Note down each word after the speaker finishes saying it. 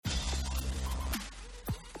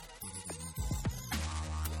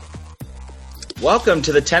Welcome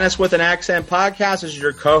to the Tennis with an Accent podcast. This is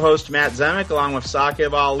your co-host, Matt Zemek, along with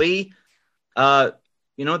Saqib Ali.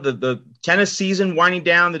 The tennis season winding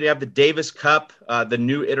down. You have the Davis Cup, the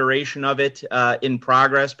new iteration of it in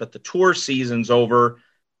progress, but the tour season's over.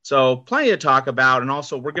 So plenty to talk about. And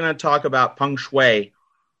also we're going to talk about Peng Shuai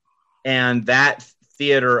and that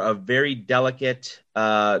theater of very delicate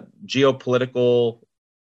geopolitical,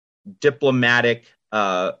 diplomatic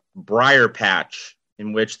briar patch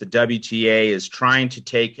in which the WTA is trying to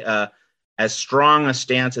take as strong a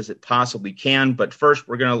stance as it possibly can. But first,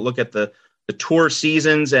 we're going to look at the tour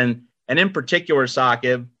seasons and in particular,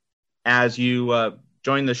 Saqib, as you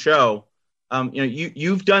join the show,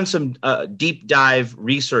 you've done some deep dive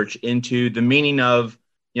research into the meaning of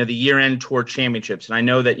the year-end tour championships, and I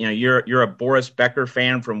know that you're a Boris Becker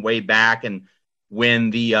fan from way back, and when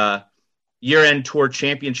the year-end tour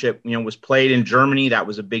championship, was played in Germany, that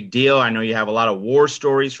was a big deal. I know you have a lot of war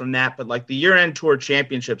stories from that, but like the year-end tour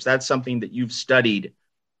championships, that's something that you've studied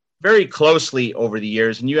very closely over the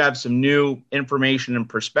years, and you have some new information and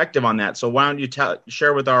perspective on that. So why don't you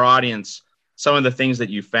share with our audience some of the things that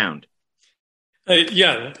you found?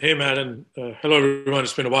 Yeah. Hey, Matt, and hello, everyone.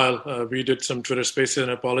 It's been a while. We did some Twitter spaces, and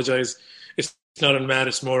I apologize. It's not on Matt,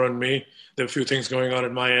 it's more on me. There are a few things going on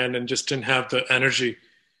at my end and just didn't have the energy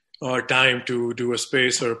or time to do a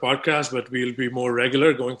space or a podcast, but we'll be more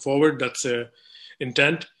regular going forward. That's the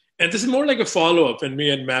intent. And this is more like a follow-up. And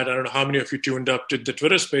me and Matt, I don't know how many of you tuned up to the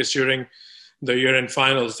Twitter space during the year-end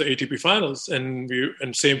finals, the ATP finals, and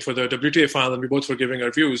same for the WTA final. And we both were giving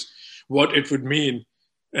our views, what it would mean.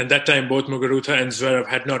 And that time, both Muguruza and Zverev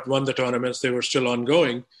had not won the tournaments. They were still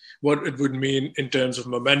ongoing. What it would mean in terms of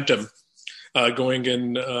momentum going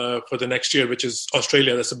in for the next year, which is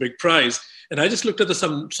Australia. That's a big prize. And I just looked at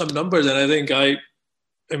some numbers, and I think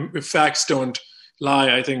if facts don't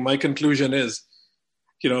lie, I think my conclusion is,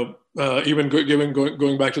 even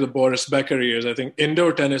going back to the Boris Becker years, I think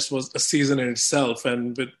indoor tennis was a season in itself,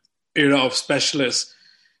 and with era of specialists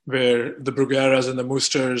where the Brugueras and the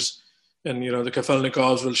Musters and, the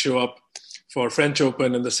Kafelnikovs will show up for French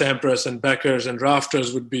Open, and the Sampras and Beckers and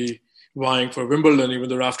Rafters would be vying for Wimbledon, even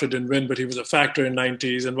though Rafter didn't win, but he was a factor in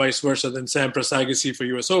 90s, and vice versa. Then Sampras Agassi for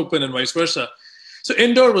US Open and vice versa. So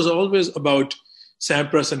indoor was always about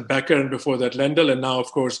Sampras and Becker, and before that Lendl, and now,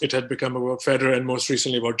 of course, it had become about Federer and most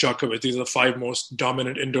recently about Djokovic. These are the five most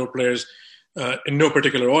dominant indoor players in no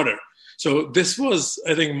particular order. So this was,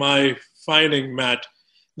 I think, my finding, Matt,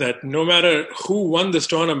 that no matter who won this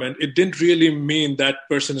tournament, it didn't really mean that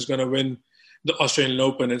person is going to win the Australian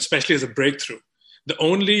Open, and especially as a breakthrough. The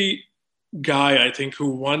only guy, I think,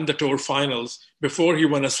 who won the tour finals before he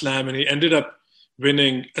won a slam, and he ended up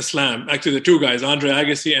winning a slam. Actually, the two guys, Andre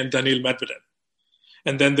Agassi and Daniil Medvedev.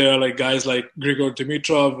 And then there are like guys like Grigor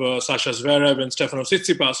Dimitrov, Sasha Zverev, and Stefanos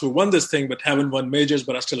Tsitsipas who won this thing but haven't won majors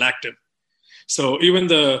but are still active. So even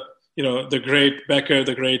the great Becker,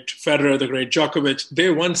 the great Federer, the great Djokovic, they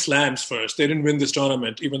won slams first. They didn't win this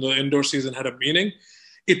tournament, even though the indoor season had a meaning.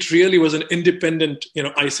 It really was an independent,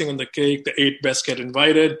 icing on the cake. The 8 best get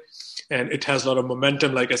invited. And it has a lot of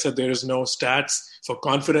momentum. Like I said, there is no stats for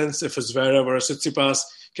confidence. If a Zverev or a Tsitsipas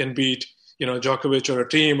can beat, Djokovic or a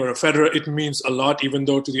team or a Federer, it means a lot, even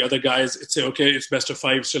though to the other guys, it's okay, it's best of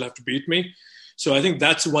 5, still have to beat me. So I think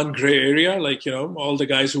that's one gray area. Like, all the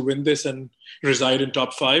guys who win this and reside in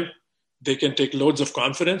top 5, they can take loads of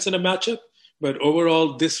confidence in a matchup. But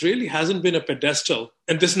overall, this really hasn't been a pedestal.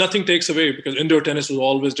 And this nothing takes away, because indoor tennis was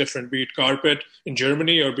always different, be it carpet in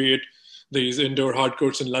Germany or be it these indoor hard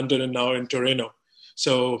courts in London and now in Torino.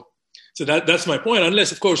 So that's my point.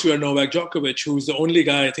 Unless, of course, you are Novak Djokovic, who's the only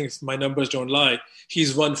guy, I think if my numbers don't lie,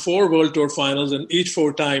 he's won 4 World Tour finals, and each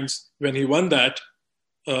 4 times when he won that,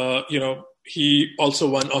 he also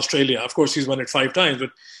won Australia. Of course, he's won it 5 times,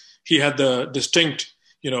 but he had the distinct,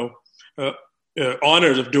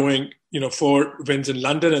 honors of doing, 4 wins in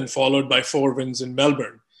London and followed by 4 wins in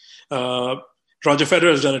Melbourne. Roger Federer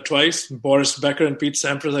has done it twice. Boris Becker and Pete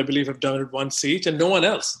Sampras, I believe, have done it once each, and no one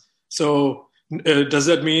else. So does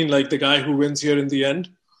that mean like the guy who wins here in the end,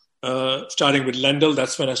 starting with Lendl,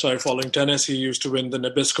 that's when I started following tennis. He used to win the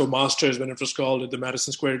Nabisco Masters when it was called at the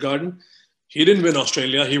Madison Square Garden. He didn't win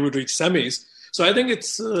Australia. He would reach semis. So I think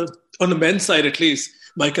it's, on the men's side at least,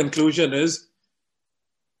 my conclusion is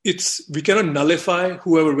we cannot nullify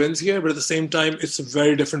whoever wins here, but at the same time, it's a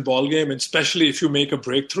very different ballgame, and especially if you make a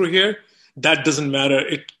breakthrough here, that doesn't matter.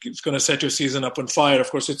 It's going to set your season up on fire. Of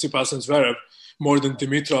course, Tsitsipas and Zverev, more than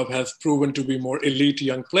Dimitrov, have proven to be more elite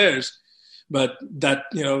young players. But that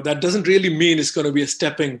doesn't really mean it's going to be a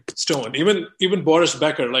stepping stone. Even Boris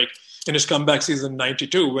Becker, like in his comeback season in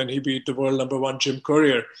 92 when he beat the world number one Jim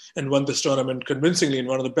Courier and won this tournament convincingly in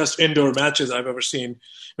one of the best indoor matches I've ever seen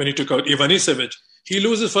when he took out Ivanisevic. He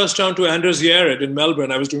loses first round to Anders Jarred in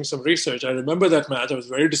Melbourne. I was doing some research. I remember that match. I was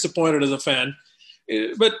very disappointed as a fan.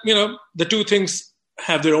 But, the two things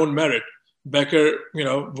have their own merit. Becker,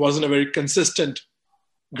 wasn't a very consistent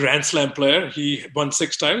Grand Slam player. He won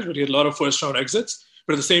 6 times, but he had a lot of first-round exits.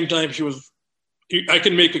 But at the same time, I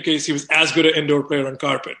can make a case he was as good an indoor player on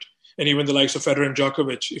carpet. And even the likes of Federer and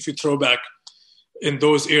Djokovic, if you throw back in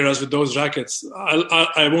those eras with those rackets,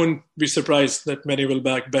 I won't be surprised that many will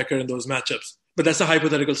back Becker in those matchups. But that's a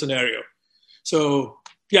hypothetical scenario. So,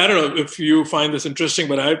 I don't know if you find this interesting,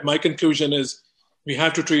 but my conclusion is we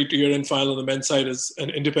have to treat year-end final on the men's side as an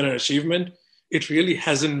independent achievement. It really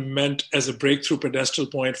hasn't meant as a breakthrough pedestal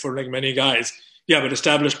point for like many guys. Yeah, but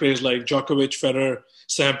established players like Djokovic, Federer,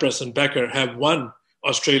 Sampras, and Becker have won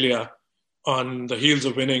Australia on the heels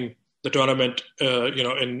of winning the tournament,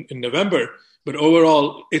 in November. But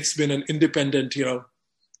overall, it's been an independent,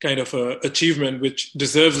 kind of achievement which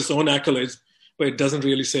deserves its own accolades. But it doesn't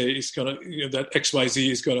really say it's gonna that XYZ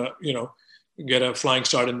is gonna get a flying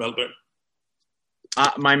start in Melbourne.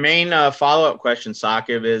 My main follow-up question,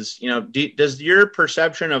 Saqib, is does your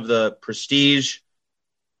perception of the prestige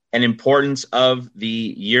and importance of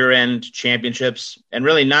the year-end championships, and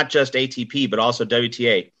really not just ATP but also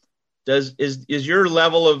WTA, is your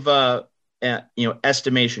level of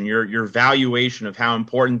estimation, your valuation of how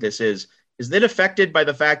important this is it affected by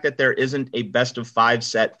the fact that there isn't a best of 5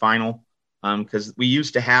 set final? Because we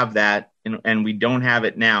used to have that, and we don't have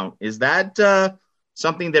it now. Is that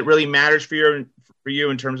something that really matters for you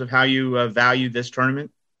in terms of how you value this tournament?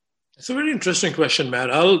 It's a very interesting question, Matt.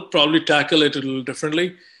 I'll probably tackle it a little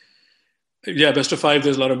differently. Yeah, best of 5,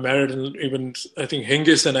 there's a lot of merit, and even I think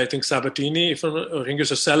Hingis and I think Sabatini, or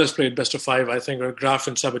Hingis or Salas played best of 5, I think, or Graf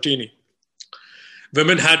and Sabatini.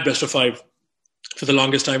 Women had best of 5 for the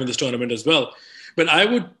longest time in this tournament as well. But I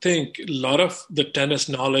would think a lot of the tennis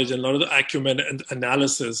knowledge and a lot of the acumen and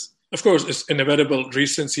analysis, of course, it's inevitable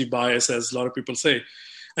recency bias, as a lot of people say.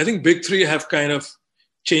 I think big 3 have kind of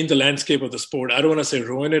changed the landscape of the sport. I don't want to say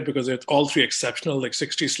ruin it because they're all 3 exceptional, like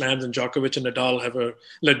 60 slams, and Djokovic and Nadal have a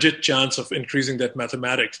legit chance of increasing that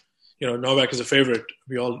mathematics. Novak is a favorite.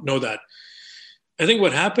 We all know that. I think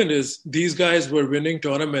what happened is these guys were winning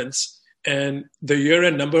tournaments, and the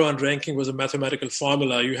year-end number 1 ranking was a mathematical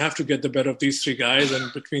formula. You have to get the better of these 3 guys,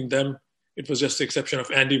 and between them, it was just the exception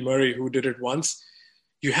of Andy Murray, who did it once.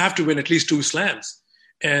 You have to win at least 2 slams.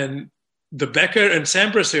 And the Becker and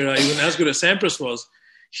Sampras era, even as good as Sampras was,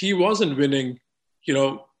 he wasn't winning,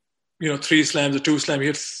 3 slams or 2 slams. He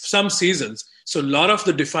had some seasons. So a lot of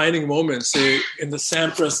the defining moments, say, in the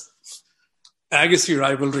Sampras-Agassi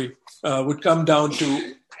rivalry would come down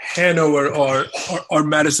to Hanover or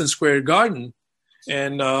Madison Square Garden.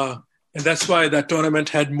 And that's why that tournament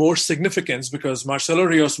had more significance, because Marcelo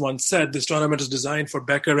Rios once said this tournament is designed for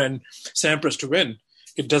Becker and Sampras to win.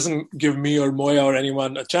 It doesn't give me or Moya or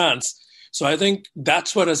anyone a chance. So I think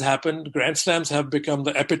that's what has happened. Grand Slams have become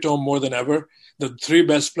the epitome more than ever. The 3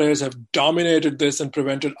 best players have dominated this and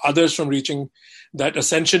prevented others from reaching that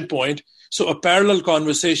ascension point. So a parallel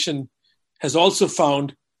conversation has also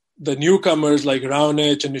found the newcomers like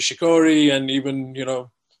Raonic and Nishikori and even,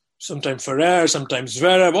 sometimes Ferrer, sometimes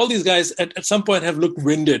Zverev. All these guys at some point have looked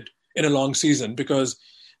winded in a long season because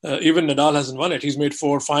even Nadal hasn't won it. He's made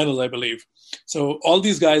 4 finals, I believe. So all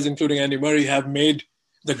these guys, including Andy Murray, have made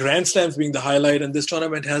the Grand Slams being the highlight, and this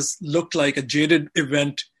tournament has looked like a jaded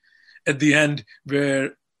event at the end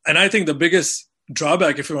and I think the biggest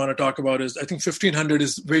drawback, if you want to talk about, is I think 1,500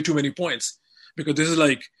 is way too many points, because this is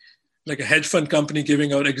like a hedge fund company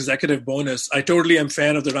giving out executive bonus. I totally am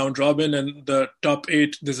fan of the round robin and the top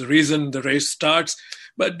 8. There's a reason the race starts,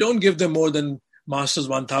 but don't give them more than Masters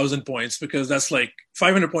 1,000 points, because that's like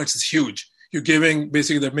 500 points is huge. You're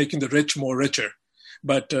they're making the rich more richer.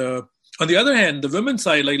 But on the other hand, the women's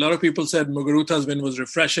side, like a lot of people said, Muguruza's win was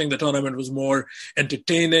refreshing. The tournament was more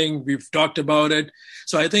entertaining. We've talked about it.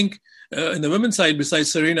 So I think in the women's side,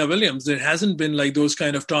 besides Serena Williams, there hasn't been like those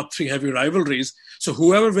kind of top 3 heavy rivalries. So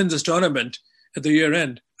whoever wins this tournament at the year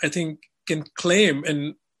end, I think can claim,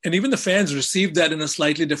 and even the fans receive that in a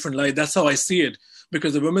slightly different light. That's how I see it,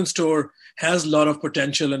 because the women's tour has a lot of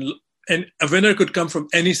potential, and a winner could come from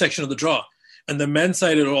any section of the draw. And the men's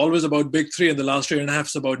side, it was always about big 3, and the last year and a half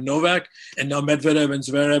is about Novak. And now Medvedev and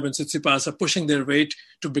Zverev and Tsitsipas are pushing their weight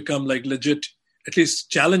to become like legit, at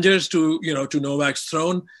least challengers to Novak's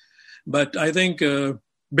throne. But I think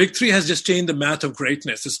big 3 has just changed the math of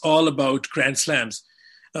greatness. It's all about Grand Slams.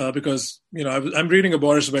 because, I'm reading a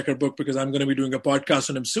Boris Becker book because I'm going to be doing a podcast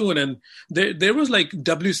on him soon. And there was like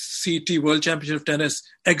WCT World Championship of Tennis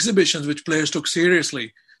exhibitions which players took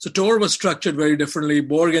seriously. So tour was structured very differently.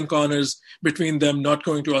 Borg and Connors, between them not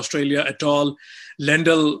going to Australia at all.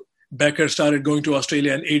 Lendl Becker started going to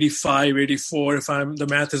Australia in 85, 84, if the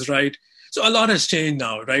math is right. So a lot has changed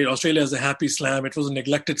now, right? Australia has a happy slam. It was a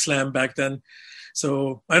neglected slam back then.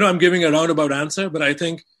 So I know I'm giving a roundabout answer, but I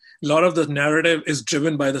think a lot of the narrative is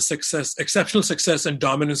driven by the exceptional success and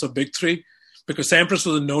dominance of Big Three, because Sampras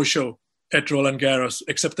was a no-show at Roland Garros,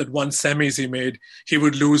 except that one semis he made, he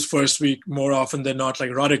would lose first week more often than not,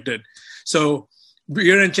 like Roddick did. So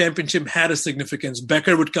year-end championship had a significance.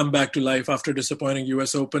 Becker would come back to life after disappointing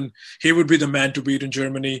US Open. He would be the man to beat in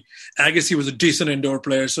Germany. Agassi was a decent indoor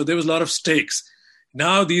player, so there was a lot of stakes.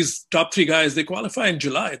 Now these top three guys, they qualify in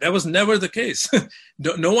July. That was never the case.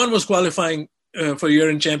 No one was qualifying for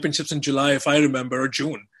year-end championships in July, if I remember, or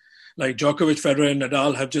June. Like Djokovic, Federer, and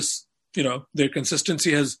Nadal have just, their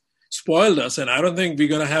consistency has spoiled us. And I don't think we're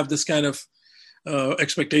going to have this kind of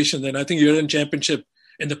expectation. And I think year-end championship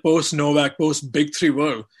in the post-Novak, post-Big Three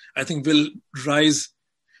world, I think will rise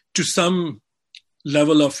to some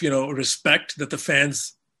level of, respect that the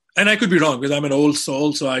fans, and I could be wrong because I'm an old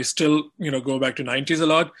soul, so I still, go back to 90s a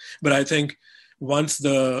lot. But I think once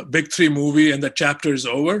the Big Three movie and the chapter is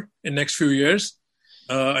over in next few years,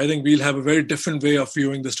 I think we'll have a very different way of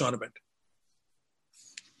viewing this tournament.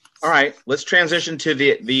 All right, let's transition to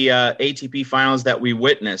the ATP finals that we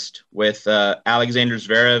witnessed with Alexander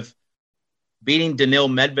Zverev beating Daniil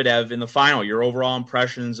Medvedev in the final. Your overall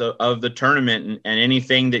impressions of the tournament and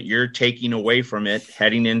anything that you're taking away from it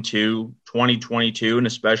heading into 2022 and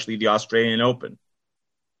especially the Australian Open.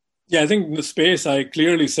 Yeah, I think in the space I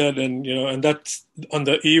clearly said, and that's on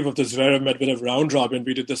the eve of the Zverev-Medvedev round robin.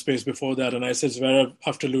 We did the space before that, and I said Zverev,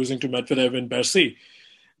 after losing to Medvedev in Bercy,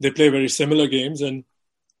 they play very similar games, and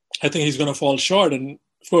I think he's going to fall short. And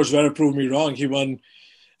of course, Zverev proved me wrong. He won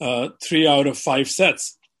 3 out of 5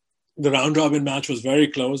 sets. The round robin match was very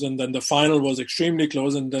close, and then the final was extremely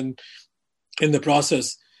close. And then in the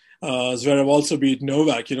process, Zverev also beat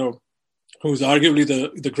Novak, who's arguably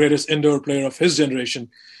the greatest indoor player of his generation.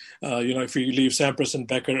 If we leave Sampras and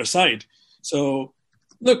Becker aside. So,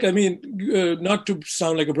 look, I mean, not to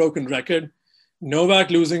sound like a broken record,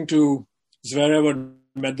 Novak losing to Zverev or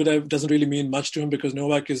Medvedev doesn't really mean much to him because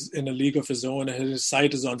Novak is in a league of his own and his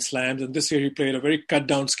sight is on slams. And this year he played a very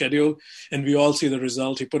cut-down schedule, and we all see the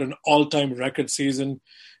result. He put an all-time record season,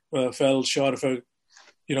 fell short of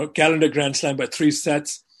a calendar Grand Slam by 3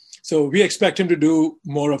 sets. So we expect him to do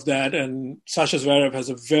more of that. And Sasha Zverev has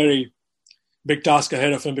a very big task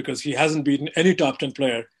ahead of him because he hasn't beaten any top 10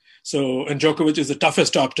 player. So, and Djokovic is the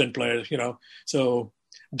toughest top 10 player, So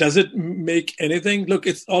does it make anything? Look,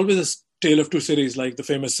 it's always a tale of two cities, like the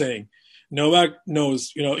famous saying. Novak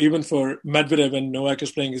knows, even for Medvedev when Novak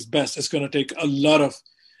is playing his best, it's going to take a lot of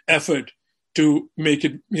effort to make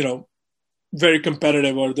it, very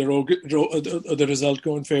competitive or the result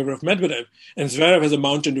go in favor of Medvedev. And Zverev has a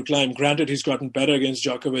mountain to climb. Granted, he's gotten better against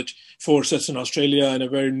Djokovic, 4 sets in Australia and a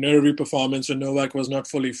very nervy performance when Novak was not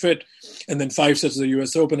fully fit. And then 5 sets of the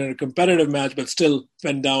US Open in a competitive match, but still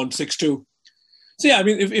went down 6-2. So, yeah, I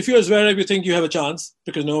mean, if you're Zverev, you think you have a chance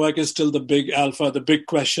because Novak is still the big alpha, the big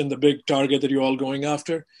question, the big target that you're all going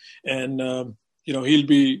after. And, he'll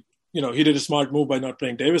be... he did a smart move by not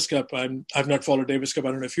playing Davis Cup. I've not followed Davis Cup.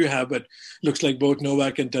 I don't know if you have, but looks like both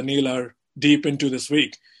Novak and Daniil are deep into this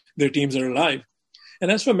week. Their teams are alive. And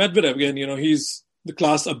as for Medvedev, again, he's the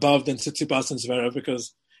class above than Tsitsipas and Zverev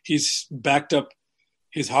because he's backed up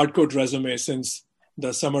his hardcourt resume since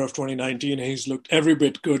the summer of 2019. He's looked every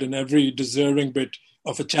bit good and every deserving bit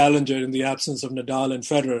of a challenger in the absence of Nadal and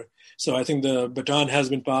Federer. So I think the baton has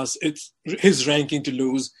been passed. It's his ranking to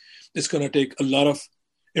lose. It's going to take a lot of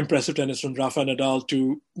impressive tennis from Rafa Nadal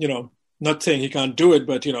to, not saying he can't do it,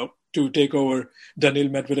 but, to take over Daniil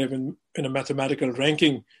Medvedev in a mathematical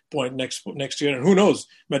ranking point next year. And who knows,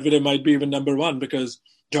 Medvedev might be even number 1 because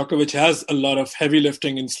Djokovic has a lot of heavy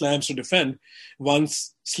lifting in slams to defend.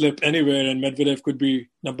 Once slip anywhere and Medvedev could be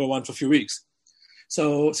number 1 for a few weeks.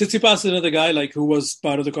 So Tsitsipas is another guy who was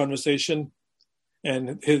part of the conversation.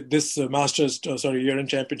 And this year-end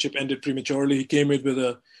championship ended prematurely. He came in with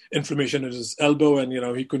a inflammation at his elbow and,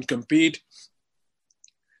 he couldn't compete.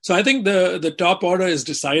 So I think the top order is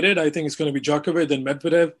decided. I think it's going to be Djokovic, then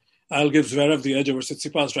Medvedev. I'll give Zverev the edge over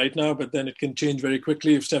Tsitsipas right now, but then it can change very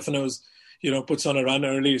quickly if Stefanos, puts on a run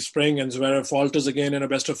early spring and Zverev falters again in a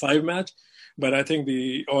best-of-5 match. But I think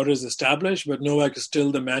the order is established, but Novak is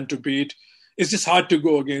still the man to beat. It's just hard to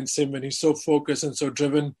go against him when he's so focused and so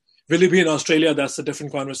driven. Will he be in Australia? That's a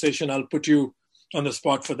different conversation. I'll put you on the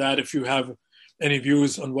spot for that if you have any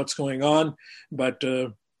views on what's going on. But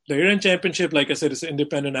the Iran Championship, like I said, is an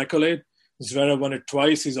independent accolade. Zverev won it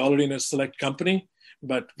twice. He's already in a select company.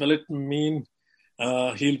 But will it mean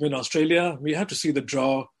he'll win Australia? We have to see the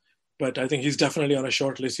draw. But I think he's definitely on a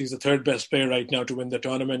short list. He's the third best player right now to win the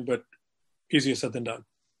tournament, but easier said than done.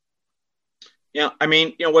 Yeah, I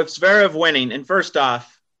mean, with Zverev winning, and first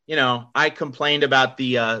off, I complained about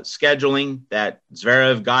the scheduling that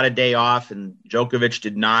Zverev got a day off and Djokovic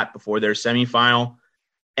did not before their semifinal.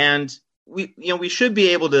 And we should be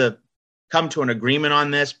able to come to an agreement on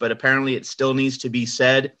this, but apparently it still needs to be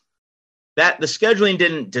said that the scheduling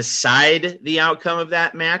didn't decide the outcome of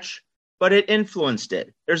that match, but it influenced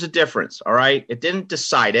it. There's a difference, all right? It didn't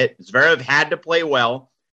decide it. Zverev had to play well,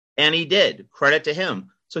 and he did. Credit to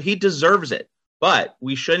him. So he deserves it. But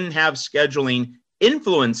we shouldn't have scheduling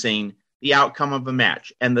influencing the outcome of a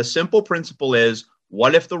match. And the simple principle is,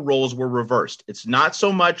 what if the roles were reversed? It's not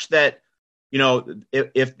so much that,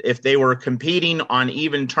 if they were competing on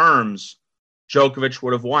even terms, Djokovic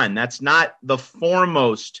would have won. That's not the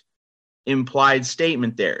foremost implied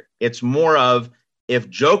statement there. It's more of, if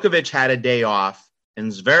Djokovic had a day off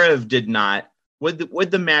and Zverev did not,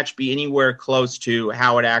 would the match be anywhere close to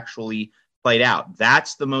how it actually played out?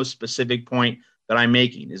 That's the most specific point that I'm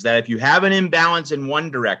making, is that if you have an imbalance in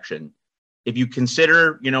one direction, if you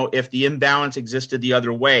consider, if the imbalance existed the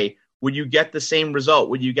other way, would you get the same result?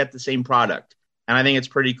 Would you get the same product? And I think it's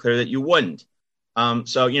pretty clear that you wouldn't.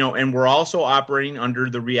 And we're also operating under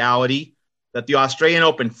the reality that the Australian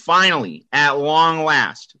Open finally, at long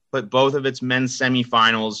last, put both of its men's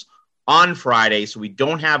semifinals on Friday, so we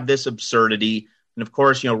don't have this absurdity. And of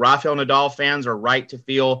course, Rafael Nadal fans are right to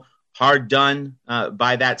feel hard done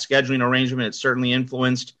by that scheduling arrangement. It certainly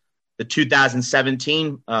influenced the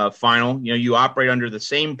 2017 final. You operate under the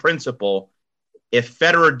same principle. If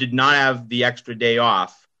Federer did not have the extra day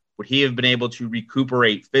off, would he have been able to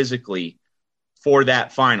recuperate physically for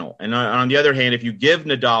that final? And on the other hand, if you give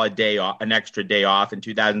Nadal a day off, an extra day off in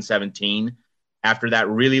 2017, after that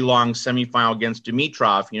really long semifinal against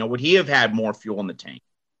Dimitrov, would he have had more fuel in the tank?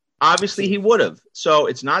 Obviously he would have. So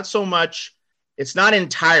it's not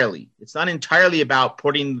entirely about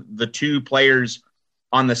putting the two players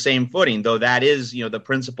on the same footing, though that is, the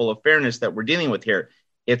principle of fairness that we're dealing with here.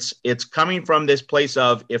 It's coming from this place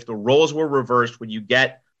of, if the roles were reversed, would you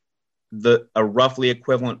get a roughly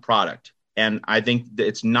equivalent product? And I think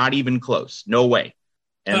it's not even close. No way.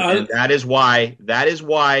 And that is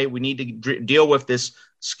why we need to deal with this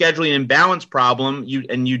scheduling imbalance problem.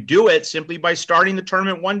 You do it simply by starting the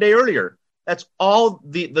tournament one day earlier. That's all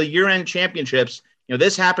the year-end championships.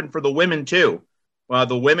 This happened for the women too.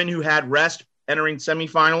 The women who had rest entering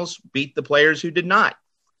semifinals beat the players who did not.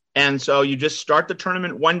 And so you just start the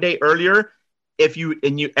tournament one day earlier.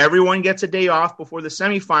 Everyone gets a day off before the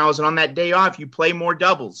semifinals, and on that day off, you play more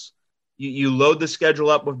doubles. You load the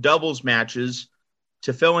schedule up with doubles matches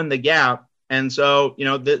to fill in the gap. And so,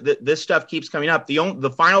 this stuff keeps coming up.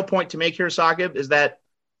 The final point to make here, Saqib, is that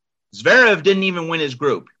Zverev didn't even win his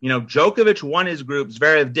group. Djokovic won his group.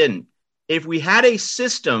 Zverev didn't. If we had a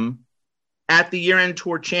system at the year-end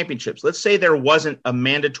tour championships, let's say there wasn't a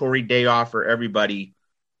mandatory day off for everybody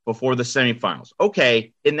before the semifinals.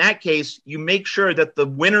 Okay, in that case, you make sure that the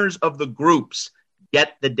winners of the groups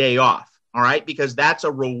get the day off, all right? Because that's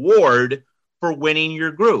a reward for winning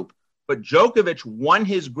your group. But Djokovic won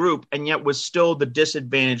his group and yet was still the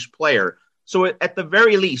disadvantaged player. So at the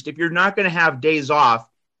very least, if you're not going to have days off,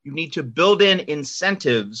 you need to build in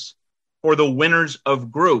incentives for the winners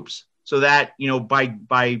of groups so that,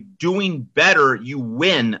 by doing better, you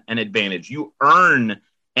win an advantage. You earn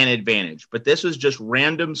an advantage. But this was just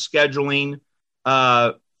random scheduling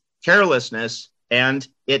carelessness, and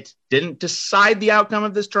it didn't decide the outcome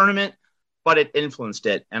of this tournament, but it influenced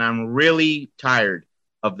it. And I'm really tired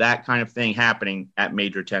of that kind of thing happening at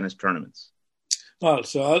major tennis tournaments. Well,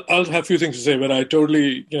 so I'll have a few things to say, but I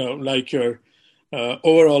totally, like your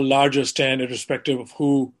overall larger stand, irrespective of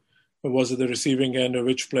who was at the receiving end or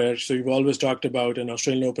which player. So you've always talked about, an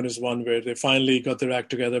Australian Open is one where they finally got their act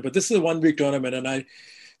together. But this is a one-week tournament, and I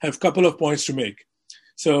have a couple of points to make.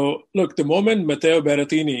 So, look, the moment Matteo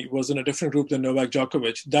Berrettini was in a different group than Novak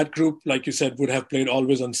Djokovic, that group, like you said, would have played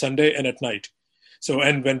always on Sunday and at night. So,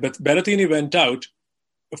 and when Berrettini went out,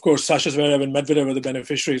 of course, Sasha Zverev and Medvedev were the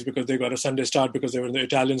beneficiaries because they got a Sunday start because they were in the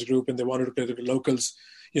Italians group and they wanted to play the locals,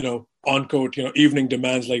 on court, evening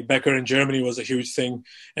demands like Becker in Germany was a huge thing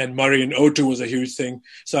and Murray in O2 was a huge thing.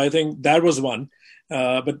 So I think that was one.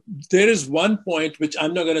 But there is one point which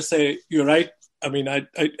I'm not going to say you're right. I mean, I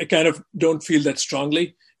kind of don't feel that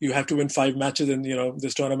strongly. you have to win 5 matches in,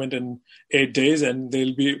 this tournament in 8 days, and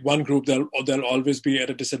there'll be one group that'll always be at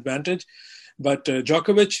a disadvantage. But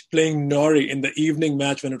Djokovic playing Norrie in the evening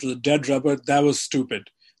match when it was a dead rubber, that was stupid.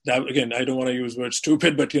 That, again, I don't want to use the word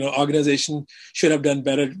stupid, but, organization should have done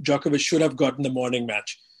better. Djokovic should have gotten the morning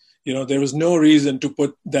match. There was no reason to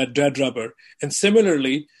put that dead rubber. And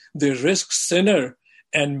similarly, they risked Sinner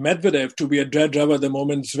and Medvedev to be a dead rubber the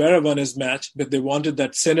moment Zverev won his match, but they wanted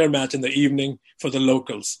that Sinner match in the evening for the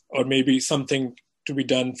locals, or maybe something to be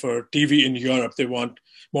done for TV in Europe. They want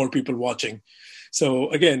more people watching.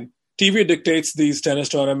 So again, TV dictates these tennis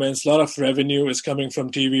tournaments. A lot of revenue is coming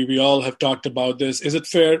from TV. We all have talked about this. Is it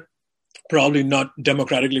fair? Probably not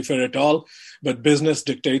democratically fair at all, but business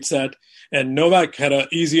dictates that. And Novak had an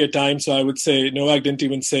easier time, so I would say Novak didn't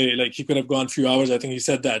even say, he could have gone a few hours. I think he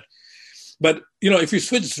said that. But, if you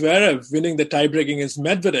switch Zverev winning the tiebreak against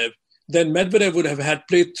Medvedev, then Medvedev would have had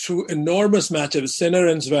played through enormous matches, Sinner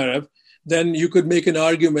and Zverev. Then you could make an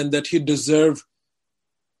argument that he deserved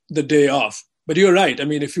the day off. But you're right. I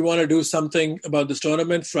mean, if you want to do something about this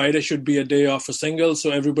tournament, Friday should be a day off for singles, so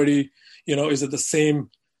everybody, is at the same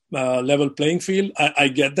level playing field. I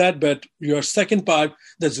get that, but your second part,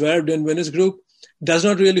 that Zverev didn't win his group, does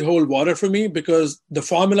not really hold water for me, because the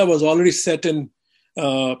formula was already set in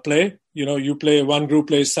play. You play, one group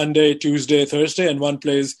plays Sunday, Tuesday, Thursday, and one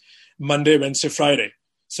plays Monday, Wednesday, Friday.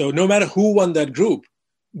 So no matter who won that group,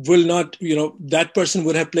 will not, that person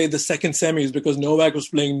would have played the second semis, because Novak was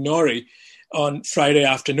playing Norrie on Friday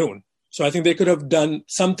afternoon. So I think they could have done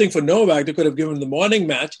something for Novak. They could have given him the morning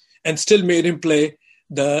match and still made him play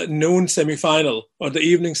the noon semifinal or the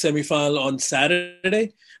evening semifinal on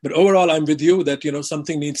Saturday. But overall, I'm with you that,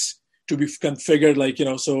 something needs to be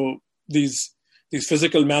configured, so these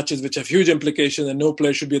physical matches, which have huge implications, and no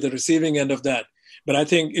player should be at the receiving end of that. But I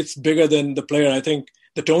think it's bigger than the player. I think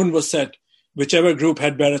the tone was set. Whichever group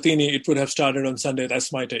had Berrettini, it would have started on Sunday.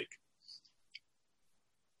 That's my take.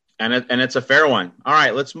 And it's a fair one. All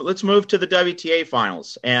right, let's move to the WTA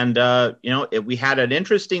finals. And, we had an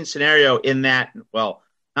interesting scenario in that, well,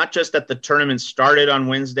 not just that the tournament started on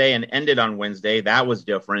Wednesday and ended on Wednesday, that was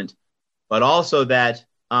different, but also that,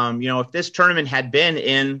 if this tournament had been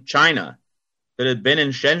in China, it had been in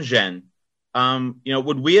Shenzhen,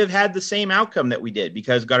 would we have had the same outcome that we did?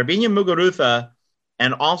 Because Garbiñe Muguruza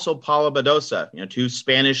and also Paula Badosa, two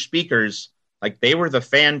Spanish speakers, they were the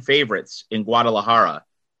fan favorites in Guadalajara.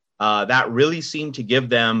 That really seemed to give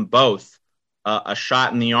them both a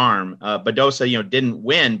shot in the arm. Badosa, didn't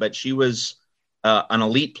win, but she was an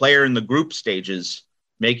elite player in the group stages,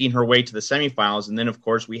 making her way to the semifinals. And then, of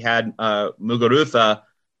course, we had Muguruza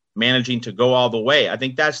managing to go all the way. I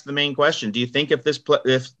think that's the main question. Do you think if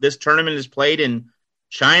this tournament is played in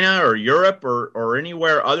China or Europe or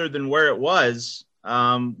anywhere other than where it was,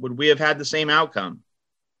 would we have had the same outcome?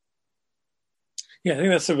 Yeah, I think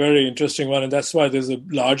that's a very interesting one. And that's why there's a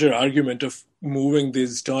larger argument of moving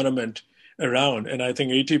this tournament around. And I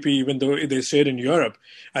think ATP, even though they stayed in Europe,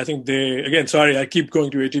 I think I keep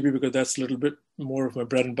going to ATP because that's a little bit more of my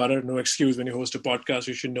bread and butter. No excuse, when you host a podcast,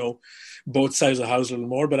 you should know both sides of the house a little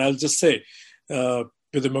more. But I'll just say, with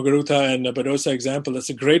the Muguruza and Badosa example,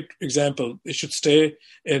 that's a great example. It should stay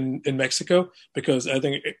in Mexico, because I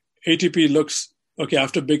think ATP looks, okay,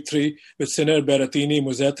 after Big Three with Sinner, Berrettini,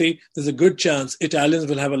 Musetti, there's a good chance Italians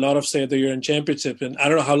will have a lot of say at the year-end championship. And I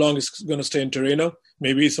don't know how long it's going to stay in Torino.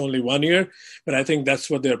 Maybe it's only 1 year, but I think that's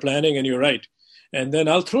what they're planning, and you're right. And then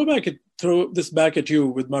I'll throw this back at you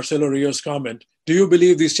with Marcelo Rio's comment. Do you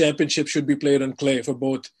believe these championships should be played on clay for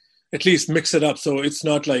both? At least mix it up so it's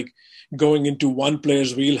not like going into one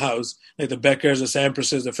player's wheelhouse, like the Beckers, the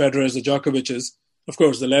Sampras's, the Federers, the Djokovic's. Of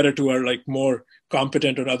course, the latter two are more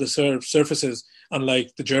competent on other surfaces,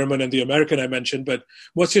 unlike the German and the American I mentioned. But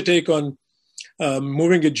what's your take on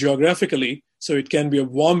moving it geographically so it can be a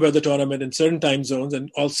warm weather tournament in certain time zones, and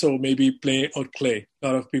also maybe play on clay? A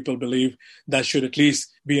lot of people believe that should at least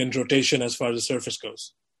be in rotation as far as the surface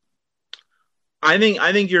goes. I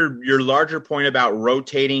think your larger point about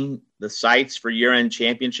rotating the sites for year-end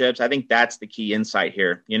championships, I think that's the key insight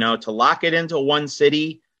here. To lock it into one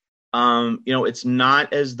city, it's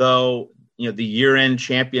not as though, the year-end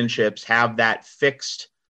championships have that fixed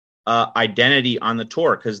identity on the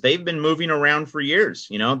tour, because they've been moving around for years.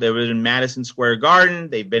 They were in Madison Square Garden.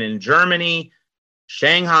 They've been in Germany,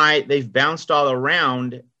 Shanghai. They've bounced all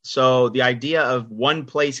around. So the idea of one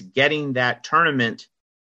place getting that tournament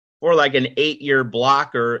for like an 8-year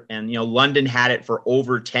blocker, and, London had it for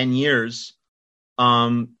over 10 years.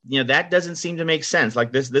 That doesn't seem to make sense.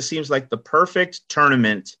 Like this seems like the perfect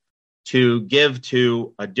tournament to give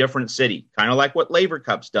to a different city, kind of like what Laver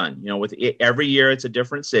Cup's done. With every year it's a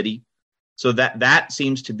different city. So that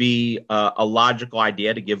seems to be a logical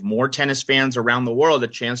idea, to give more tennis fans around the world a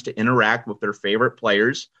chance to interact with their favorite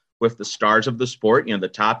players, with the stars of the sport, the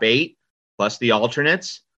top 8 plus the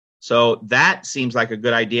alternates. So that seems like a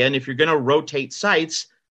good idea. And if you're going to rotate sites,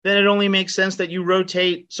 then it only makes sense that you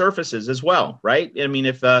rotate surfaces as well, right? I mean,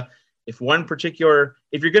 if you're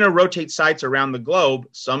going to rotate sites around the globe,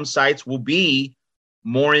 some sites will be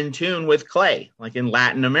more in tune with clay, like in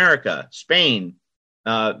Latin America, Spain,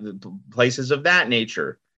 places of that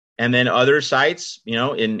nature. And then other sites,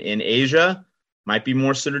 in Asia might be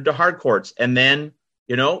more suited to hard courts. And then,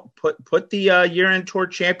 put the year-end tour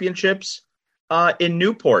championships in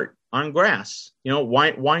Newport on grass.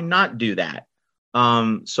 Why not do that?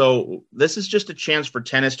 So this is just a chance for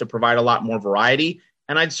tennis to provide a lot more variety.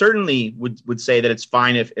 And I'd certainly would say that it's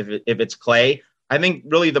fine if it's clay. I think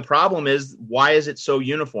really the problem is, why is it so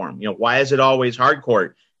uniform? Why is it always hard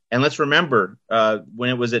court? And let's remember, when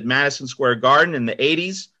it was at Madison Square Garden in the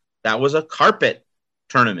 80s, that was a carpet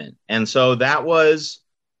tournament. And so that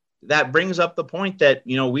brings up the point that,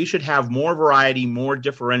 we should have more variety, more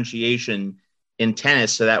differentiation in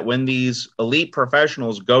tennis, so that when these elite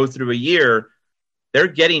professionals go through a year, they're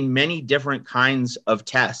getting many different kinds of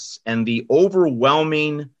tests. And the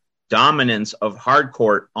overwhelming dominance of hard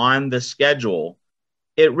court on the schedule,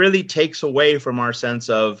 it really takes away from our sense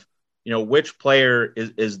of, which player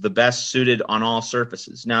is the best suited on all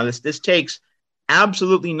surfaces. Now, this takes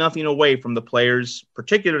absolutely nothing away from the players,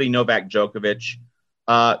 particularly Novak Djokovic,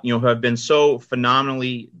 who have been so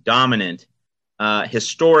phenomenally dominant,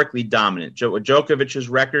 historically dominant. Djokovic's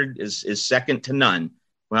record is second to none.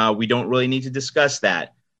 We don't really need to discuss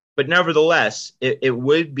that. But nevertheless, it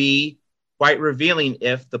would be quite revealing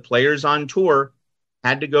if the players on tour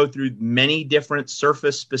had to go through many different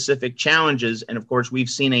surface-specific challenges. And, of course, we've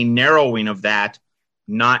seen a narrowing of that,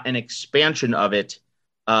 not an expansion of it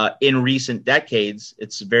in recent decades.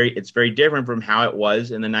 It's very different from how it was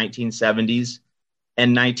in the 1970s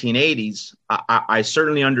and 1980s. I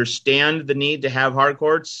certainly understand the need to have hard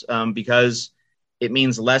courts because it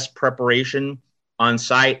means less preparation on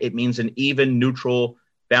site. It means an even neutral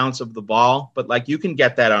bounce of the ball. But, you can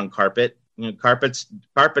get that on carpet.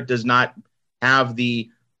 Carpet does not have the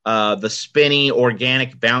spinny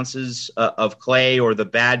organic bounces of clay, or the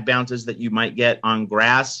bad bounces that you might get on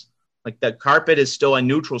grass. The carpet is still a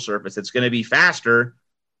neutral surface. It's going to be faster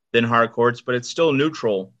than hard courts, but it's still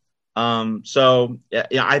neutral. The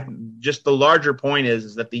larger point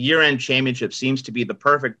is that the year-end championship seems to be the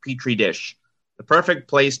perfect petri dish, the perfect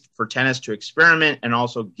place for tennis to experiment and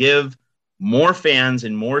also give more fans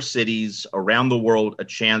in more cities around the world a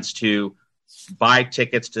chance to buy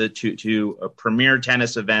tickets to premier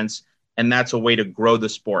tennis events. And that's a way to grow the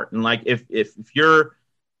sport. And if you're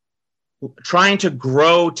trying to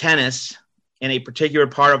grow tennis in a particular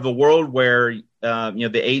part of the world where the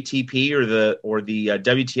ATP or the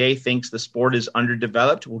WTA thinks the sport is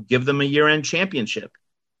underdeveloped, we'll give them a year-end championship.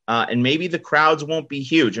 And maybe the crowds won't be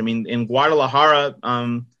huge. I mean, in Guadalajara,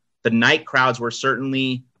 the night crowds were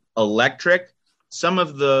certainly electric. Some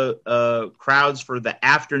of the crowds for the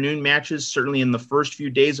afternoon matches, certainly in the first few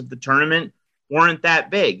days of the tournament, weren't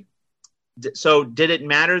that big. So did it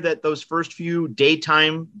matter that those first few day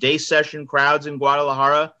session crowds in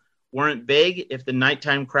Guadalajara weren't big if the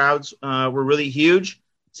nighttime crowds were really huge?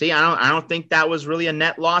 See, I don't think that was really a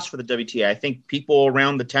net loss for the WTA. I think people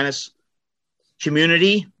around the tennis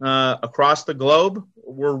community across the globe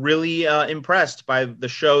were really impressed by the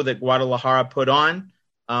show that Guadalajara put on.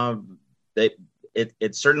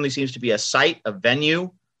 It certainly seems to be a site, a venue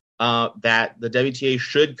that the WTA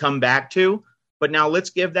should come back to. But now let's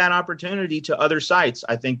give that opportunity to other sites.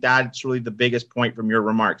 I think that's really the biggest point from your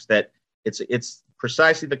remarks, that it's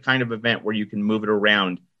precisely the kind of event where you can move it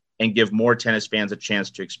around and give more tennis fans a chance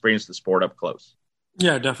to experience the sport up close.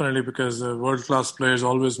 Yeah, definitely, because world-class players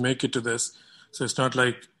always make it to this. So it's not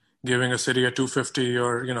like giving a city a 250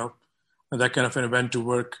 or, that kind of an event to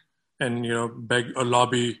work and, beg or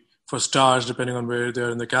lobby for stars depending on where they're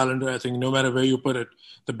in the calendar. I think no matter where you put it,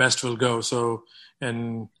 the best will go. So,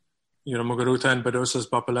 and, Muguruza and Badosa's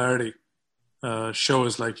popularity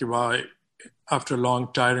shows why after a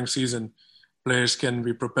long, tiring season, players can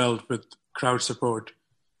be propelled with crowd support.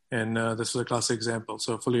 And this is a classic example.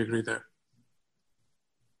 So fully agree there.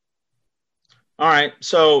 All right.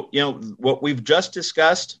 So, what we've just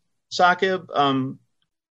discussed, Saqib,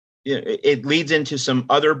 it leads into some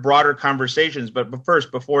other broader conversations. But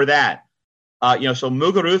first, before that, so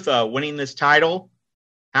Muguruza winning this title,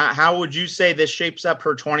 how would you say this shapes up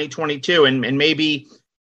her 2022? And maybe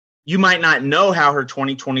you might not know how her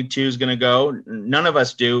 2022 is going to go. None of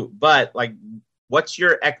us do. But what's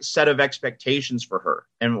your set of expectations for her?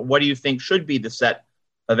 And what do you think should be the set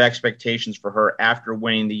of expectations for her after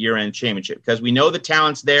winning the year-end championship? Because we know the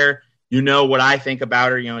talent's there. You know what I think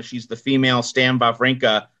about her. She's the female Stan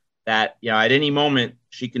Wawrinka that, at any moment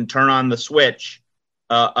she can turn on the switch,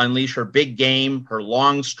 unleash her big game, her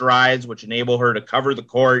long strides, which enable her to cover the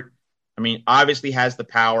court. I mean, obviously has the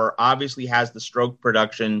power, obviously has the stroke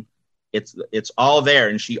production. It's all there.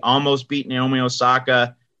 And she almost beat Naomi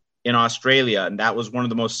Osaka in Australia. And that was one of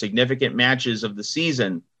the most significant matches of the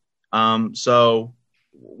season. So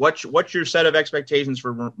what's your set of expectations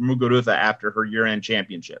for Muguruza after her year-end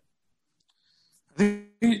championship? I think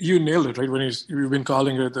you nailed it, right? When you've been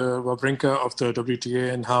calling her the Wawrinka of the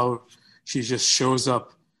WTA and how she just shows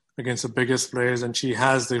up against the biggest players and she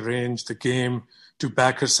has the range, the game to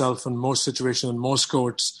back herself in most situations, in most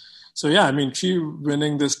courts. So, yeah, I mean, she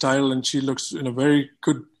winning this title and she looks in a very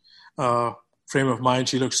good frame of mind.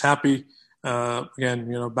 She looks happy,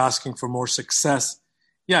 again, basking for more success.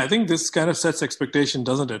 Yeah, I think this kind of sets expectation,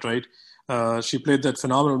 doesn't it, right? She played that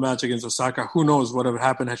phenomenal match against Osaka. Who knows what would have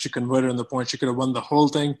happened had she converted on the point. She could have won the whole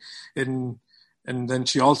thing. And then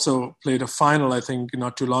she also played a final, I think,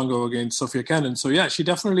 not too long ago against Sofia Kenin. So, yeah, she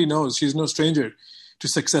definitely knows. She's no stranger to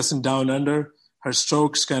success in down under. Her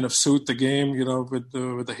strokes kind of suit the game, with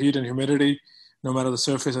the heat and humidity. No matter the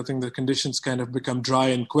surface, I think the conditions kind of become dry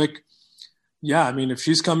and quick. Yeah, I mean, if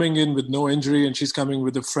she's coming in with no injury and she's coming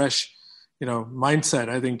with a fresh mindset,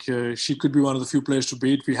 I think she could be one of the few players to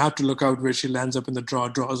beat. We have to look out where she lands up in the draw.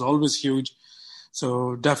 Draw is always huge.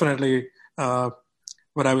 So definitely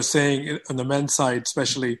what I was saying on the men's side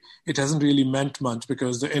especially, it hasn't really meant much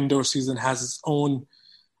because the indoor season has its own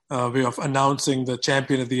way of announcing the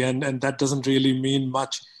champion at the end, and that doesn't really mean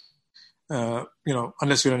much,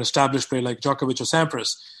 unless you're an established player like Djokovic or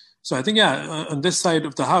Sampras. So I think, on this side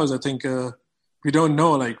of the house, I think we don't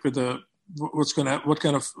know, like with what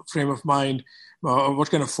kind of frame of mind,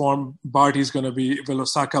 what kind of form Barty's going to be, will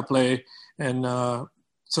Osaka play, and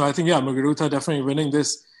so I think Muguruza definitely winning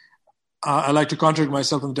this. I like to contradict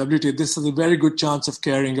myself in the WTA. This is a very good chance of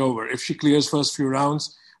carrying over. If she clears first few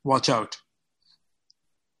rounds, watch out.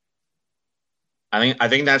 I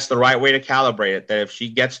think that's the right way to calibrate it. That if she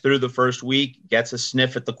gets through the first week, gets a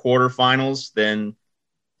sniff at the quarterfinals, then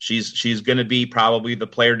she's going to be probably the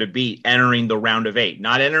player to beat entering the round of 8.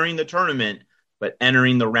 Not entering the tournament, but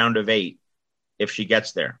entering the round of 8 if she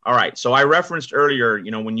gets there. All right. So I referenced earlier,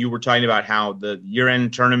 when you were talking about how the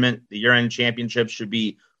year-end tournament, the year-end championships should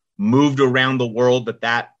be moved around the world,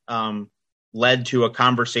 that led to a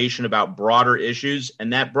conversation about broader issues.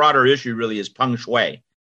 And that broader issue really is Peng Shuai.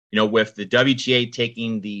 With the WTA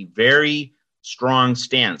taking the very strong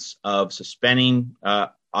stance of suspending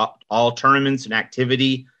all tournaments and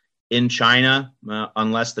activity in China,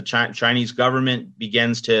 unless the Chinese government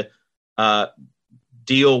begins to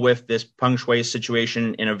deal with this Peng Shuai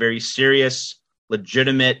situation in a very serious,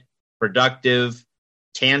 legitimate, productive,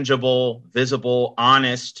 tangible, visible,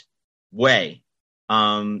 honest way.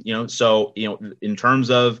 So in terms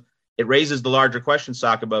of, it raises the larger question,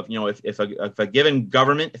 Saqib, of, if a given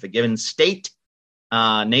government, if a given state,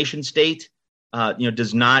 nation state,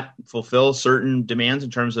 does not fulfill certain demands in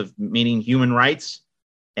terms of meeting human rights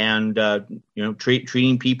and,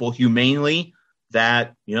 treating people humanely,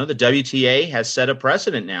 that, the WTA has set a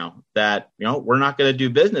precedent now that, we're not going to do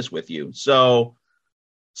business with you.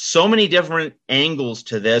 So many different angles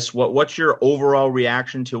to this. What's your overall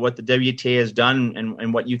reaction to what the WTA has done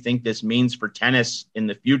and what you think this means for tennis in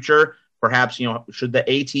the future? Perhaps, should the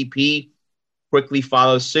ATP quickly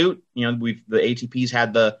follow suit? The ATP's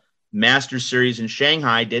had the Masters Series in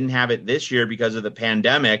Shanghai, didn't have it this year because of the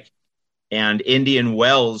pandemic, and Indian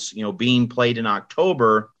Wells, being played in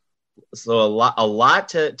October. So a lot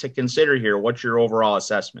to consider here. What's your overall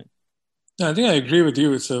assessment? I think I agree with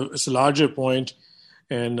you. It's a larger point.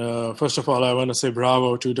 And first of all, I want to say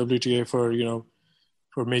bravo to WTA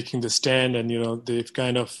for making the stand, and they've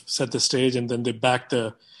kind of set the stage, and then they back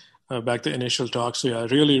the initial talk. So yeah,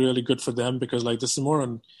 really, really good for them, because this is more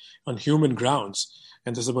on human grounds,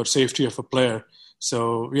 and this is about safety of a player.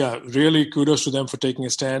 So yeah, really kudos to them for taking a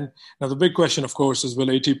stand. Now the big question, of course, is will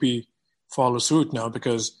ATP follow suit now?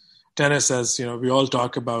 Because tennis, as we all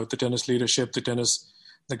talk about, the tennis leadership,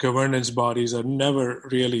 the governance bodies are never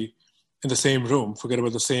really in the same room. Forget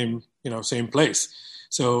about the same place.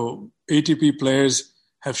 So ATP players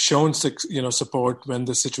have shown support when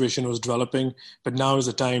the situation was developing, but now is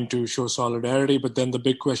the time to show solidarity. But then the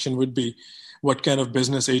big question would be, what kind of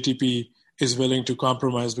business ATP is willing to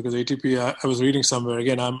compromise? Because ATP, I was reading somewhere,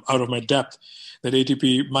 again, I'm out of my depth, that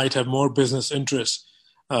ATP might have more business interests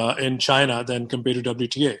in China than compared to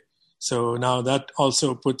WTA. So now that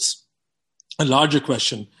also puts a larger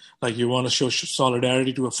question, like you want to show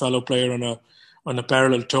solidarity to a fellow player on a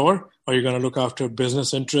parallel tour, or you're going to look after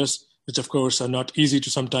business interests, which of course are not easy to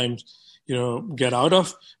sometimes, get out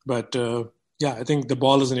of. But I think the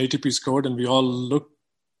ball is in ATP's court, and we all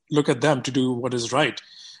look at them to do what is right.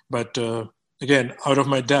 But again, out of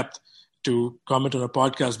my depth to comment on a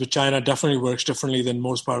podcast, but China definitely works differently than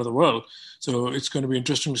most part of the world. So it's going to be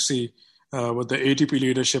interesting to see what the ATP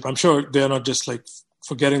leadership, I'm sure they're not just like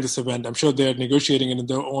forgetting this event. I'm sure they're negotiating it in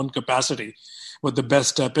their own capacity what the best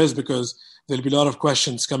step is, because there'll be a lot of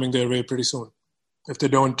questions coming their way pretty soon if they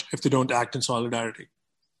don't act in solidarity.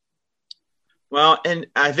 Well, and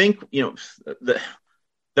I think,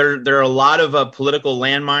 there are a lot of political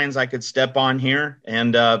landmines I could step on here,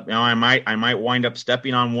 and I might wind up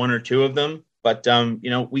stepping on one or two of them. But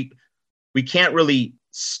we can't really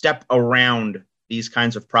step around these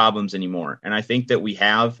kinds of problems anymore, and I think that we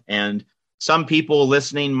have. And some people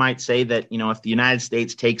listening might say that if the United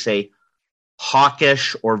States takes a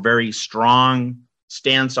hawkish or very strong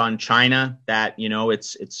stance on China, that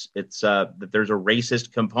it's that there's a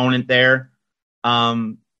racist component there.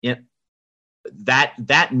 That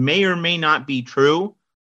may or may not be true,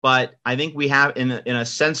 but I think we have in a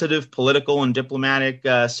sensitive political and diplomatic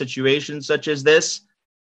situation such as this,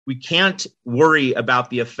 we can't worry about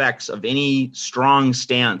the effects of any strong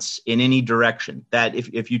stance in any direction. That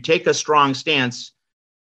if you take a strong stance,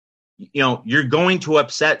 you're going to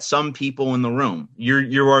upset some people in the room.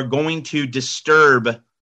 You are going to disturb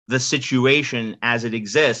the situation as it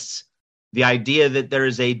exists. The idea that there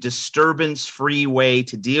is a disturbance-free way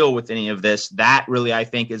to deal with any of this, that really, I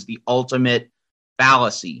think, is the ultimate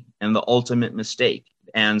fallacy and the ultimate mistake.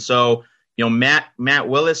 And so, Matt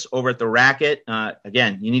Willis over at The Racket,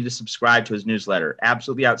 again, you need to subscribe to his newsletter.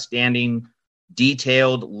 Absolutely outstanding,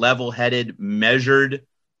 detailed, level-headed, measured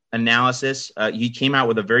analysis. He came out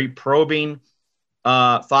with a very probing,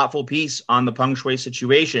 thoughtful piece on the Peng Shuai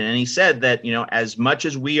situation. And he said that, as much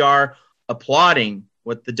as we are applauding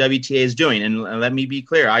what the WTA is doing, and let me be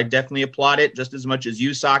clear, I definitely applaud it just as much as you,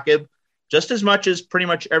 Saqib, just as much as pretty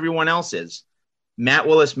much everyone else is. Matt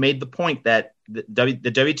Willis made the point that the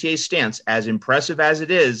WTA stance, as impressive as it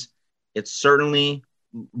is, it's certainly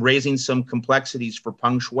raising some complexities for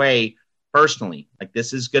Peng Shuai personally. Like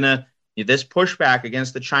this pushback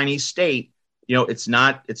against the Chinese state,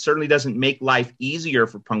 it certainly doesn't make life easier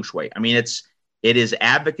for Peng Shuai. I mean, it is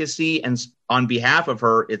advocacy, and on behalf of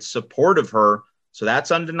her, it's support of her. So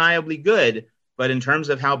that's undeniably good. But in terms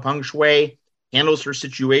of how Peng Shuai handles her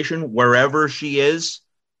situation, wherever she is,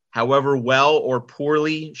 however well or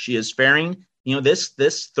poorly she is faring,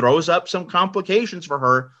 this throws up some complications for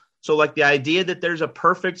her. So like the idea that there's a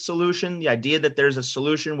perfect solution, the idea that there's a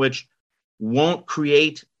solution which won't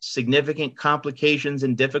create significant complications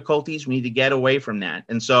and difficulties, we need to get away from that.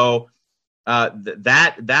 And so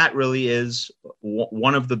that really is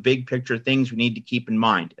one of the big picture things we need to keep in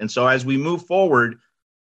mind. And so as we move forward,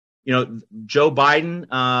 Joe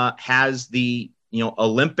Biden has the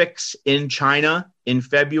Olympics in China in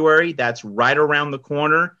February. That's right around the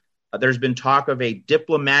corner. There's been talk of a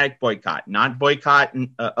diplomatic boycott, not boycott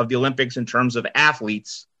of the Olympics in terms of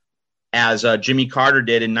athletes, as Jimmy Carter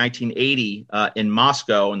did in 1980 in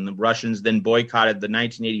Moscow, and the Russians then boycotted the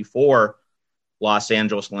 1984 Los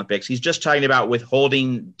Angeles Olympics. He's just talking about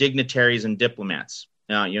withholding dignitaries and diplomats.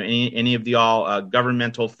 Any of the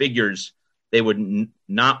governmental figures, they would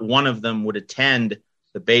not one of them would attend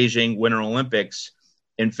the Beijing Winter Olympics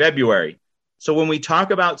in February. So when we talk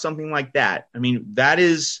about something like that, I mean, that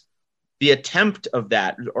is the attempt of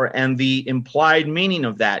that, and the implied meaning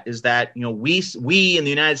of that is that, we in the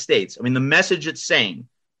United States, I mean, the message it's saying,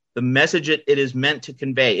 the message it is meant to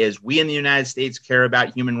convey is we in the United States care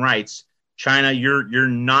about human rights. China, you're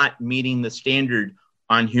not meeting the standard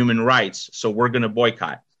on human rights, so we're going to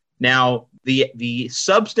boycott. Now, the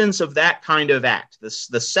substance of that kind of act, the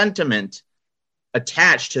sentiment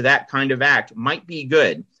attached to that kind of act might be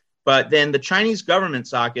good, but then the Chinese government,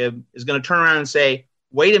 Saqib, is going to turn around and say,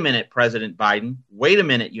 wait a minute, President Biden, wait a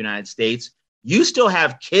minute, United States, you still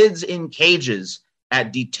have kids in cages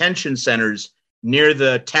at detention centers near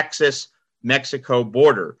the Texas-Mexico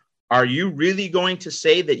border. Are you really going to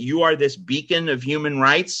say that you are this beacon of human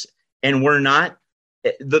rights and we're not?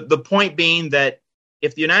 The point being that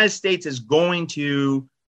if the United States is going to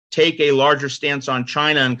take a larger stance on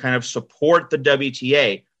China and kind of support the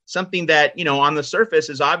WTA, something that, on the surface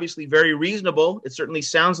is obviously very reasonable. It certainly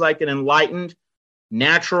sounds like an enlightened,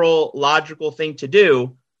 natural, logical thing to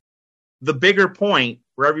do. The bigger point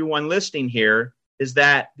for everyone listening here is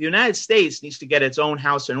that the United States needs to get its own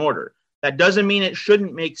house in order. That doesn't mean it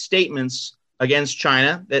shouldn't make statements against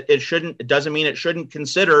China, that it doesn't mean it shouldn't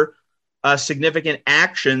consider significant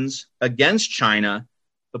actions against China.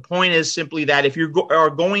 The point is simply that if you are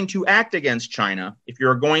going to act against China, if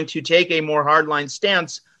you're going to take a more hardline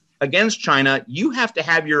stance against China, you have to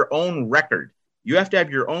have your own record. You have to have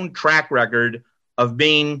your own track record of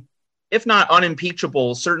being, if not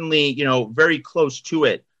unimpeachable, certainly, very close to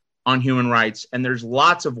it on human rights. And there's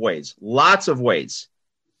lots of ways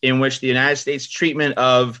in which the United States treatment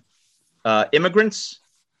of immigrants,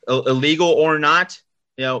 illegal or not,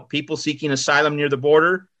 people seeking asylum near the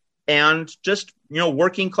border, and just,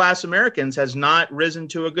 working class Americans has not risen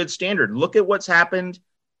to a good standard. Look at what's happened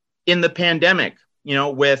in the pandemic,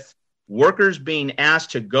 with workers being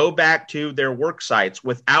asked to go back to their work sites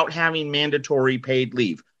without having mandatory paid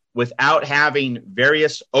leave, without having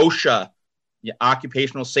various OSHA,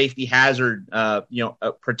 occupational safety hazard,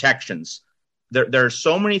 protections. There are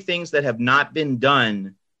so many things that have not been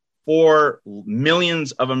done for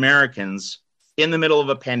millions of Americans in the middle of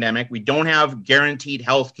a pandemic. We don't have guaranteed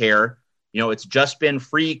health care. It's just been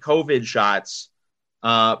free COVID shots,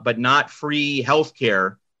 but not free health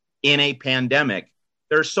care in a pandemic.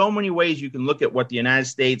 There are so many ways you can look at what the United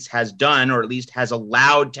States has done, or at least has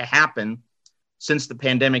allowed to happen since the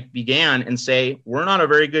pandemic began, and say, we're not a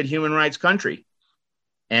very good human rights country.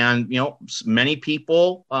 And, many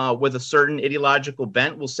people with a certain ideological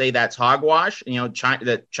bent will say that's hogwash.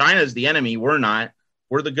 That China is the enemy. We're not.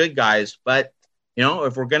 We're the good guys. But,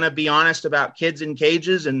 if we're going to be honest about kids in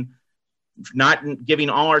cages and not giving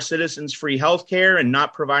all our citizens free health care and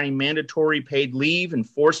not providing mandatory paid leave and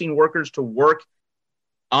forcing workers to work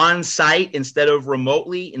on site instead of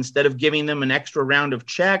remotely, instead of giving them an extra round of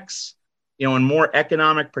checks, and more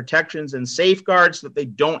economic protections and safeguards so that they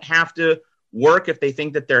don't have to work if they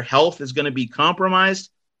think that their health is going to be compromised.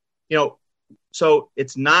 So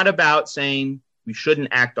it's not about saying we shouldn't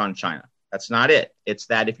act on China. That's not it. It's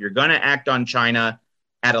that if you're going to act on China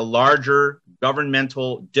at a larger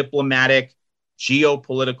governmental, diplomatic,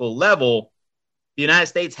 geopolitical level, the United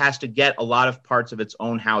States has to get a lot of parts of its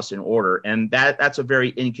own house in order. And that's a very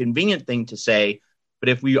inconvenient thing to say. But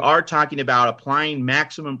if we are talking about applying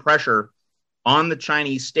maximum pressure on the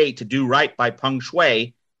Chinese state to do right by Peng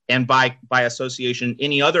Shuai, and by association,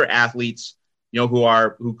 any other athletes,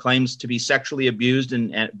 who claims to be sexually abused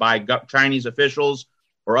and by Chinese officials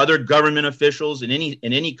or other government officials in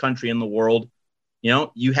any country in the world,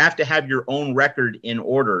 you have to have your own record in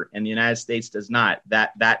order, and the United States does not.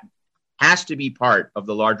 That has to be part of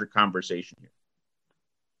the larger conversation here.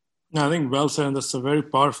 No, I think well said, and that's a very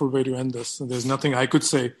powerful way to end this. There's nothing I could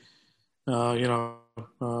say,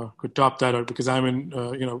 could top that out, because I'm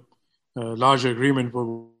in, larger agreement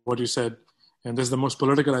with what you said. And this is the most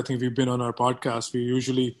political I think we've been on our podcast. We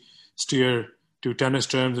usually steer to tennis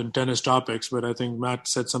terms and tennis topics, but I think Matt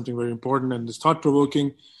said something very important and it's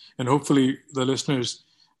thought-provoking, and hopefully the listeners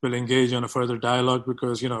will engage on a further dialogue,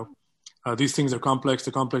 because, these things are complex,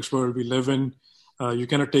 the complex world we live in. You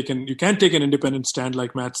can't take an independent stand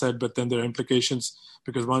like Matt said, but then there are implications,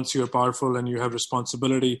 because once you're powerful and you have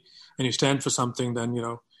responsibility and you stand for something, then,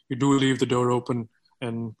 you do leave the door open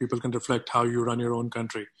and people can reflect how you run your own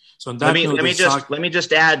country. So on that note, let me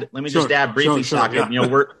just add briefly, Saqib.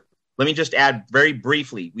 Yeah. Let me just add very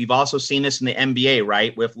briefly. We've also seen this in the NBA,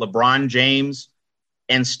 right, with LeBron James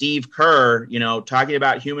and Steve Kerr, talking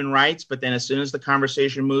about human rights, but then as soon as the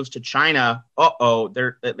conversation moves to China,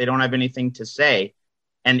 they don't have anything to say.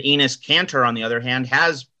 And Enes Kanter, on the other hand,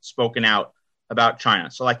 has spoken out about China.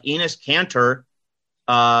 So like Enes Kanter,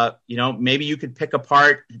 maybe you could pick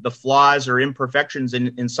apart the flaws or imperfections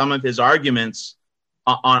in some of his arguments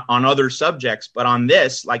on other subjects, but on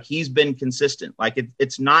this, like, he's been consistent. Like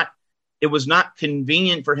it was not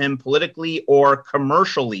convenient for him politically or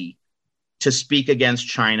commercially to speak against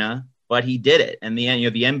China, but he did it. And the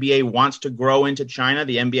NBA wants to grow into China.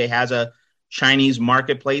 The NBA has a Chinese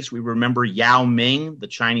marketplace. We remember Yao Ming, the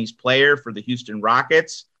Chinese player for the Houston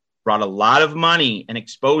Rockets, brought a lot of money and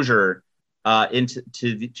exposure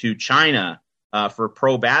to China for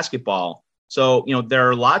pro basketball. So, there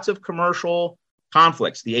are lots of commercial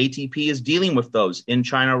conflicts. The ATP is dealing with those in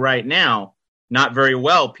China right now. Not very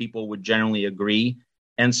well, people would generally agree.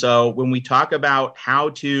 And so when we talk about how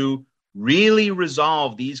to really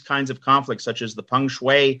resolve these kinds of conflicts, such as the Peng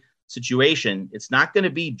Shuai situation, it's not going to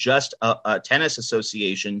be just a tennis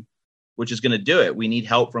association which is going to do it. We need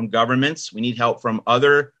help from governments. We need help from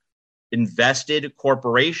other invested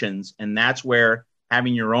corporations. And that's where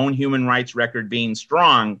having your own human rights record being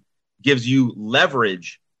strong gives you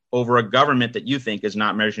leverage over a government that you think is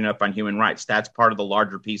not measuring up on human rights. That's part of the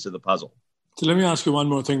larger piece of the puzzle. So let me ask you one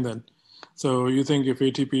more thing then. So you think if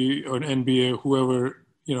ATP or NBA, whoever,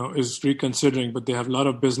 is reconsidering, but they have a lot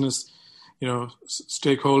of business,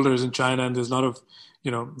 stakeholders in China, and there's a lot of,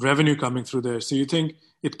 revenue coming through there. So you think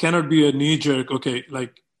it cannot be a knee-jerk,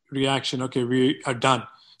 reaction, we are done.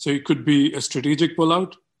 So it could be a strategic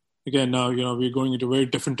pullout. Again, now, we're going into very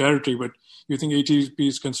different territory, but you think ATP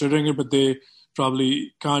is considering it, but they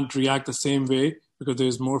probably can't react the same way because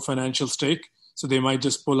there's more financial stake. So they might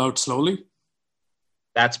just pull out slowly?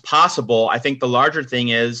 That's possible. I think the larger thing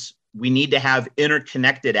is we need to have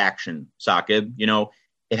interconnected action, Saqib.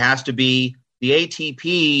 It has to be the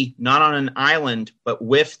ATP, not on an island, but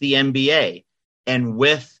with the NBA and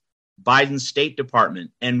with Biden's State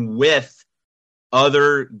Department and with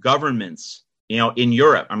other governments, in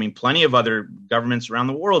Europe. I mean, plenty of other governments around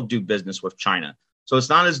the world do business with China. So it's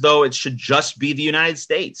not as though it should just be the United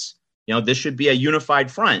States. This should be a unified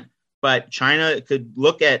front. But China could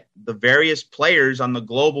look at the various players on the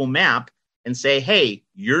global map and say, hey,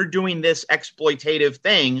 you're doing this exploitative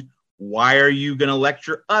thing. Why are you going to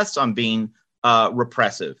lecture us on being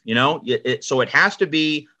repressive? So it has to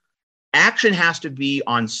be, action has to be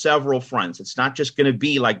on several fronts. It's not just going to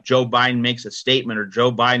be like Joe Biden makes a statement or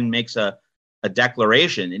Joe Biden makes a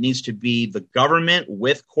declaration. It needs to be the government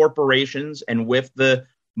with corporations and with the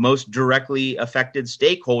most directly affected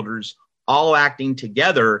stakeholders all acting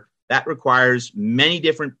together. That requires many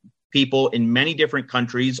different people in many different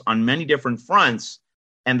countries on many different fronts.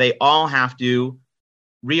 And they all have to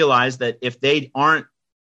realize that if they aren't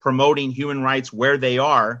promoting human rights where they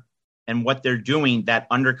are and what they're doing, that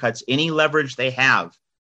undercuts any leverage they have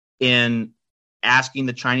in asking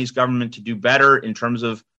the Chinese government to do better in terms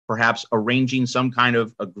of perhaps arranging some kind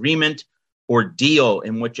of agreement or deal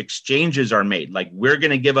in which exchanges are made. Like, we're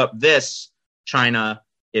going to give up this, China,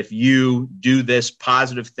 if you do this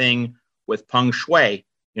positive thing with Peng Shuai.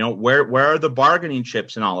 Where are the bargaining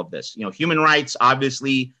chips in all of this? Human rights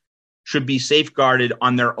obviously should be safeguarded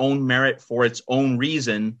on their own merit for its own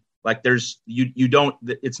reason. Like,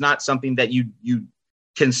 it's not something that you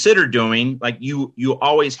consider doing. Like, you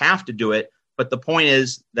always have to do it. But the point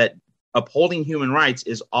is that upholding human rights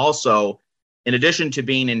is also, in addition to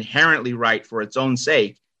being inherently right for its own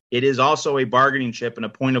sake, it is also a bargaining chip and a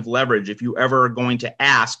point of leverage if you ever are going to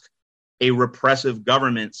ask a repressive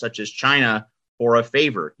government such as China for a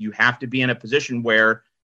favor. You have to be in a position where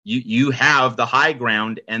you have the high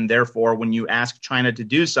ground, and therefore when you ask China to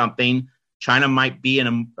do something, China might be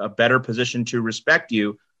in a better position to respect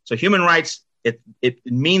you. So human rights, it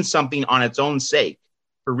means something on its own sake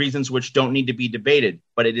for reasons which don't need to be debated,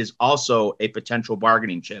 but it is also a potential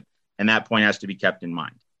bargaining chip, and that point has to be kept in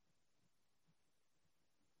mind.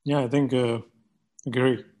 Yeah, I think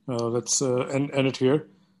agree. Let's end it here.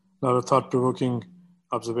 A lot of thought-provoking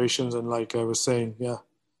observations, and like I was saying, we'll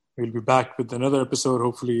be back with another episode.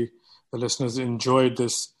 Hopefully the listeners enjoyed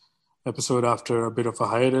this episode after a bit of a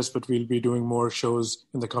hiatus, but we'll be doing more shows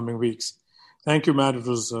in the coming weeks. Thank you, Matt. It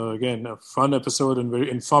was, again, a fun episode and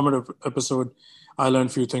very informative episode. I learned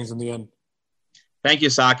a few things in the end. Thank you,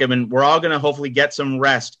 Saqib. And we're all going to hopefully get some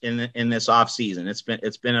rest in this off season. It's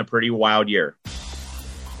been a pretty wild year.